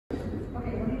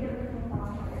Okay, let me get rid of the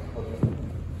phone.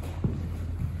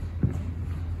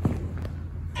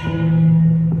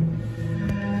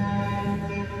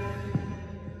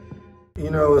 You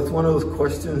know, it's one of those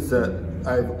questions that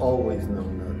I've always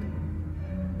known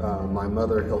that my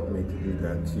mother helped me to do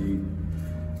that. She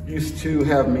used to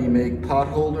have me make pot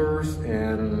holders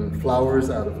and flowers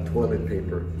out of toilet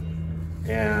paper.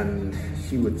 And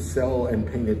she would sell and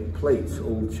painted plates,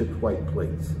 old chipped white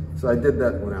plates. So I did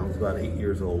that when I was about 8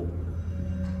 years old.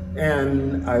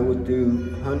 And I would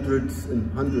do hundreds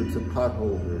and hundreds of pot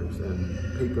holders and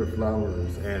paper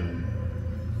flowers and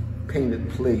painted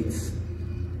plates.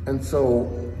 And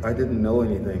so I didn't know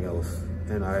anything else.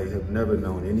 And I have never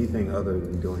known anything other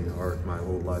than doing art my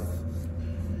whole life.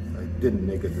 I didn't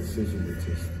make a decision, it's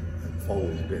just, I've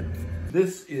always been.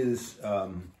 This is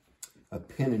a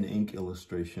pen and ink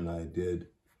illustration I did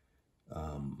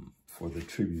for the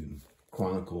Tribune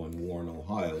Chronicle in Warren,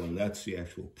 Ohio, and that's the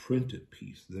actual printed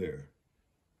piece there.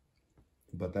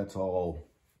 But that's all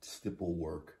stipple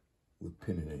work with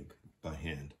pen and ink by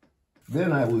hand.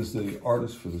 Then I was the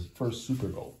artist for the first Super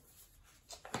Bowl.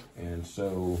 And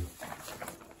so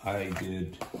I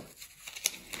did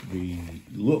the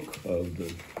look of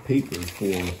the paper for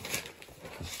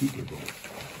the Super Bowl.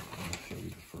 I'll show you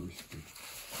the first.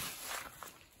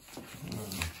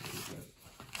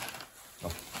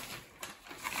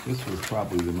 This was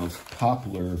probably the most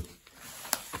popular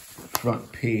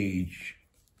front page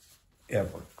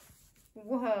ever.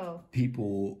 Whoa.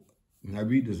 People, I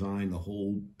redesigned the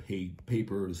whole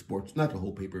paper, the sports, not the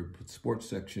whole paper, but sports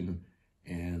section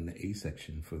and the A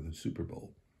section for the Super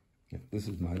Bowl. Yeah, this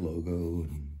is my logo,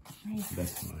 and nice.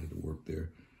 That's my work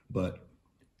there. But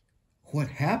what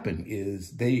happened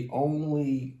is they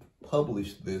only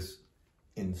published this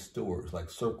in stores,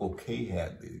 like Circle K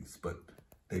had these, but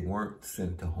they weren't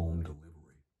sent to home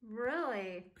delivery.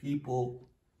 Really? People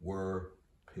were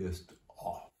pissed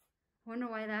off. Wonder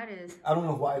why that is. I don't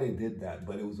know why they did that,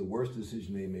 but it was the worst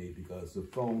decision they made because the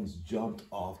phones jumped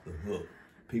off the hook.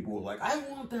 People were like, I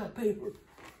want that paper.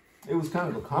 It was kind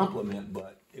of a compliment,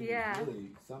 but it was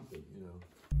really something, you know.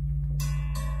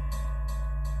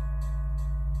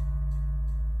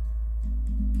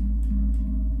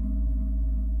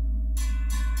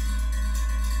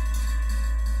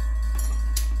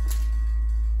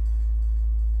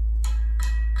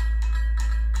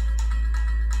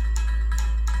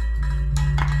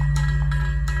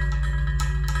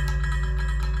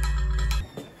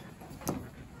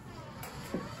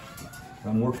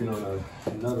 I'm working on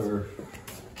another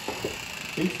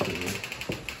instrument.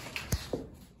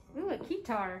 Ooh, a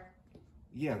guitar.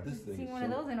 Yeah, this thing. Seen one of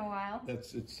those in a while.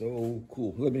 It's so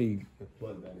cool. Let me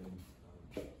plug that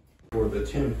in. For the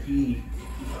Tempe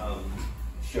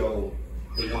show,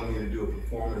 they wanted me to do a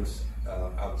performance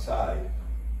outside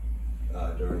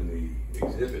during the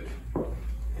exhibit.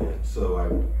 And so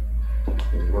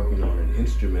I've been working on an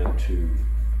instrument to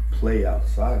play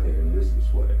outside there, and this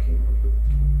is what I came up with.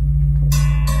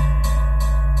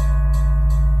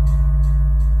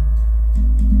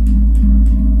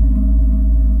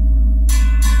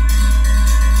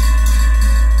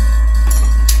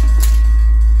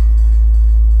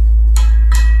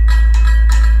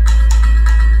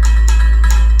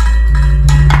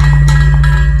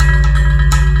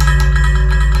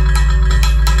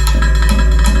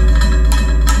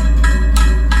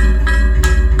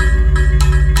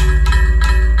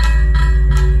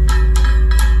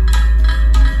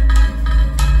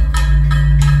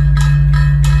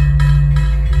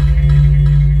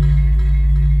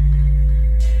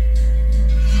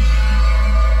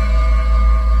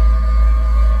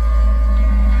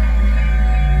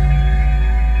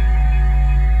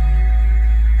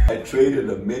 Traded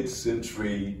a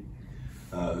mid-century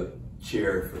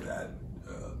chair for that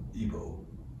Ebo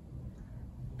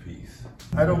piece.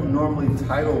 I don't normally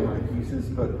title my pieces,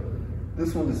 but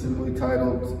this one is simply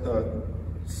titled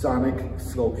Sonic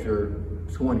Sculpture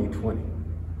 2020.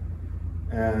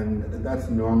 And that's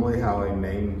normally how I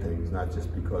name things, not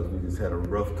just because we just had a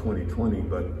rough 2020,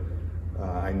 but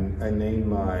I name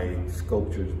my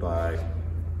sculptures by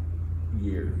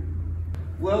year.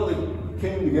 Well, it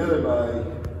came together by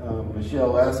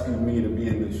Michelle asking me to be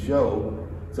in the show,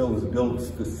 so it was built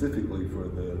specifically for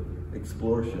the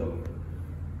Explore show.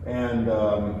 And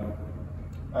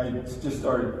I just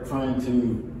started trying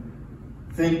to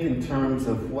think in terms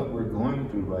of what we're going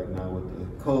through right now with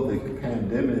the COVID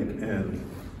pandemic and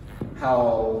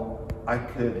how I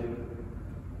could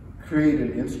create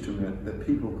an instrument that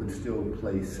people could still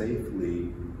play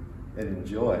safely and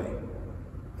enjoy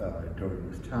during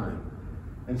this time.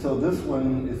 And so this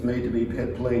one is made to be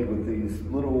played with these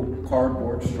little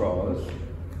cardboard straws.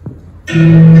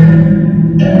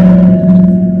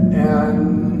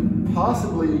 And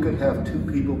possibly you could have two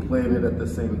people playing it at the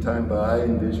same time, but I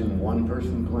envision one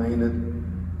person playing it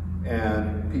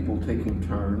and people taking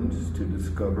turns to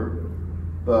discover.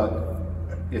 But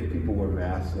if people were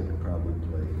masked, they could probably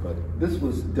play. But this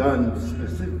was done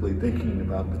specifically thinking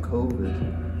about the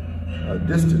COVID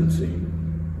distancing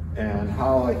and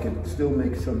how I could still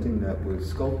make something that was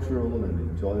sculptural and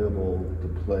enjoyable to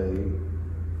play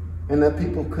and that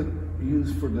people could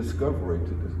use for discovery,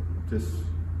 to just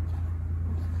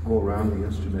go around the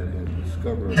instrument and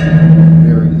discover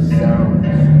various sounds.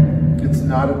 It's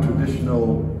not a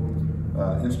traditional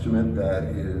instrument that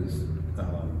is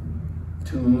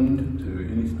tuned to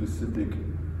any specific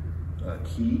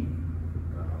key.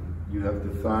 You have to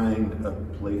find a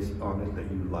place on it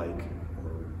that you like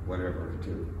or whatever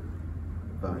to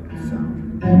find a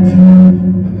sound.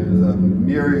 And there's a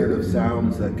myriad of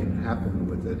sounds that can happen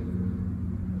with it,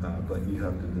 but you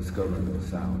have to discover those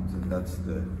sounds. And that's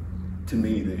to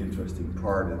me, the interesting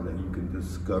part is that you can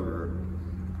discover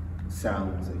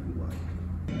sounds that you like.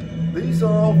 These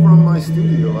are all from my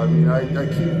studio. I mean, I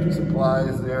keep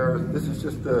supplies there. This is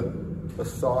just a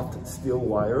soft steel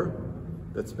wire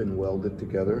that's been welded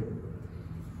together.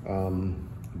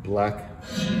 Black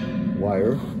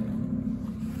wire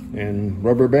and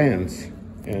rubber bands.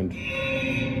 And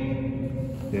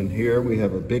in here we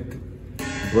have a big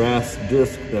brass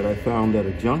disc that I found at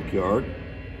a junkyard.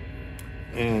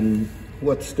 And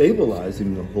what's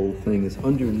stabilizing the whole thing is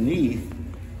underneath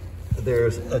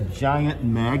there's a giant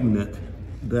magnet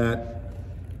that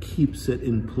keeps it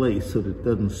in place so that it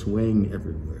doesn't swing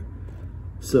everywhere.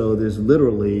 So there's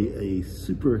literally a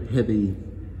super heavy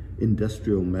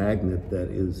industrial magnet that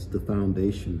is the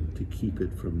foundation to keep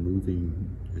it from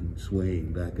moving and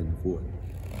swaying back and forth.